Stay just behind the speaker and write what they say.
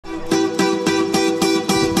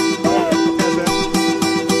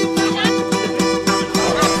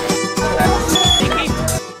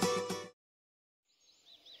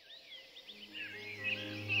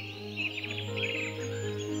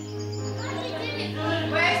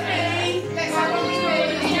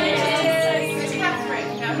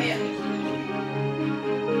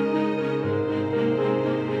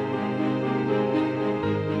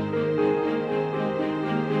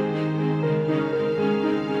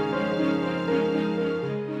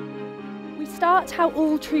start how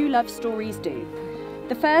all true love stories do.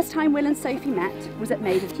 The first time Will and Sophie met was at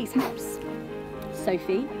Maid of Key's house.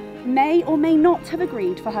 Sophie may or may not have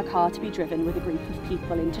agreed for her car to be driven with a group of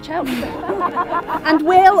people into Chelsea. And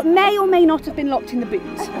Will may or may not have been locked in the boot.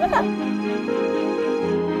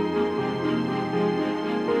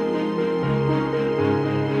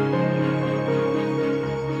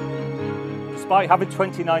 Despite having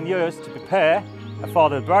 29 years to prepare a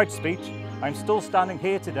father of the bride speech, I'm still standing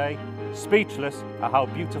here today, speechless at how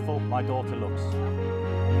beautiful my daughter looks.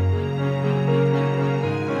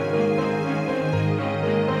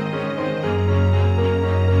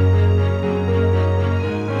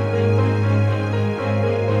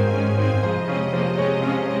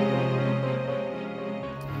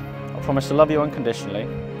 I promise to love you unconditionally.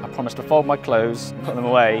 I promise to fold my clothes and put them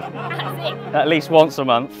away at least once a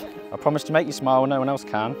month. I promise to make you smile when no one else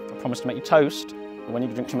can. I promise to make you toast when you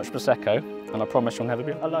drink too much Prosecco. And I promise you'll never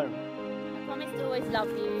be alone. I promise to always love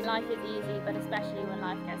you. Life is easy, but especially when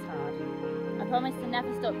life gets hard. I promise to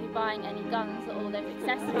never stop you buying any guns or all those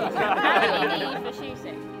accessories you apparently need for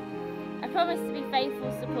shooting. I promise to be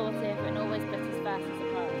faithful, supportive, and always put us first as a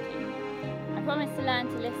priority. I promise to learn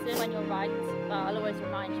to listen when you're right, but I'll always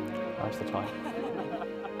remind you when you're wrong. That's the time.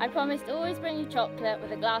 I promise to always bring you chocolate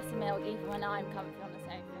with a glass of milk even when I'm comfy on the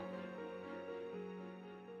sofa.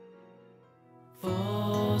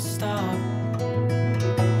 Full stop.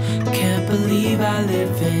 Can't believe I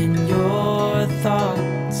live in your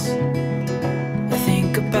thoughts. I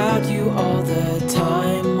think about you all the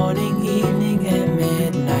time, morning, evening, and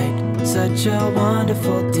midnight. Such a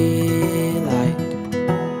wonderful delight.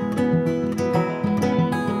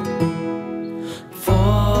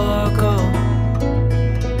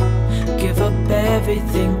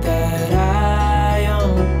 Everything that I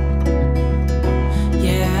own,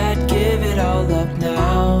 yeah, I'd give it all up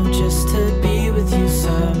now just to be with you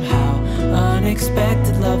somehow.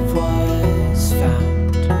 Unexpected love was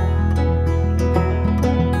found.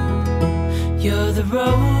 You're the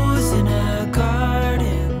rose in a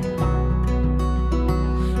garden,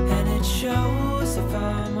 and it shows if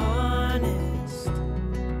I'm honest.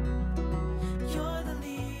 You're the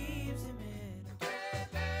leaves in mid.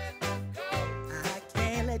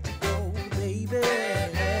 Let you go, baby.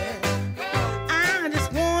 I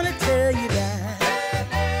just wanna tell you that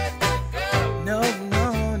no.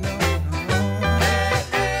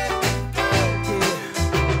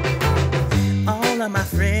 Yeah. All of my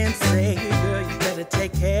friends say, girl, you better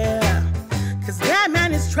take care, 'cause that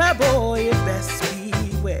man is trouble, you best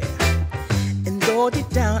beware. And though deep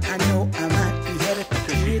down, I know I might be headed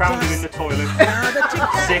for Because she found you in the toilet,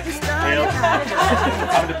 sick, ill,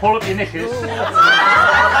 having to pull up your knickers and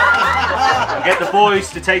get the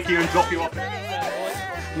boys to take you and drop you off.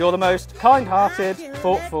 You're the most kind-hearted,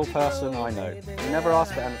 thoughtful person I know. You never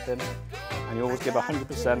ask for anything, and you always give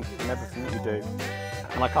 100% in everything that you do.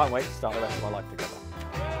 And I can't wait to start the rest of our life together.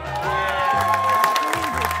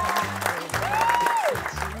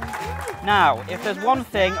 Now, if there's one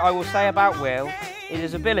thing I will say about Will, it is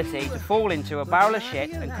his ability to fall into a barrel of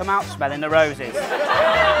shit and come out smelling the roses.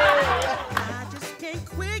 I just can't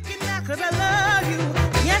quit you now 'cause I love you.